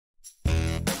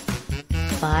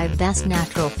5 best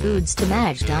natural foods to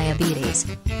manage diabetes.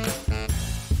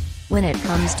 When it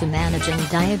comes to managing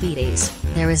diabetes,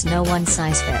 there is no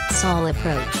one-size-fits-all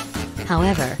approach.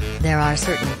 However, there are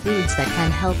certain foods that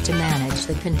can help to manage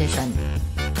the condition.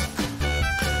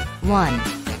 1.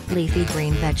 Leafy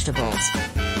green vegetables.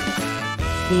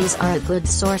 These are a good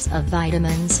source of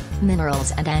vitamins,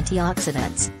 minerals and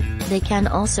antioxidants. They can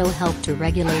also help to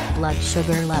regulate blood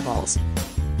sugar levels.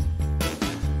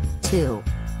 2.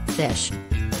 Fish.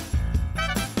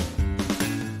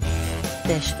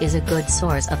 Fish is a good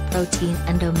source of protein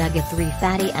and omega-3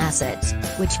 fatty acids,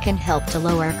 which can help to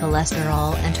lower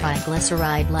cholesterol and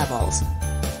triglyceride levels.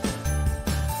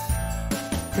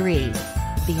 3.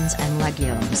 Beans and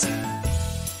legumes.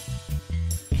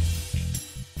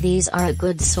 These are a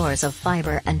good source of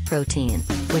fiber and protein,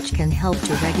 which can help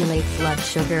to regulate blood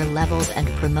sugar levels and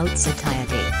promote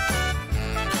satiety.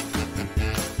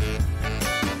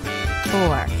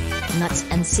 4. Nuts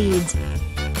and seeds.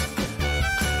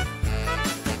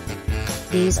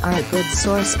 These are a good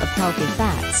source of healthy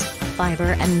fats,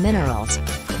 fiber and minerals.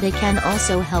 They can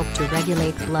also help to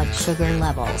regulate blood sugar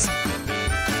levels.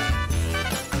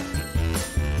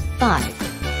 5.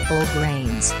 Whole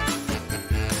grains.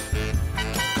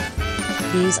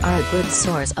 These are a good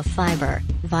source of fiber,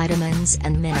 vitamins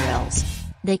and minerals.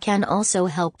 They can also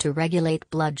help to regulate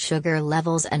blood sugar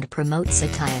levels and promote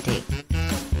satiety.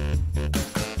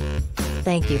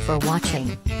 Thank you for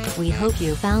watching. We hope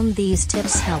you found these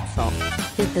tips helpful.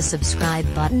 Hit the subscribe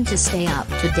button to stay up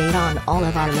to date on all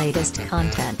of our latest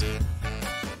content.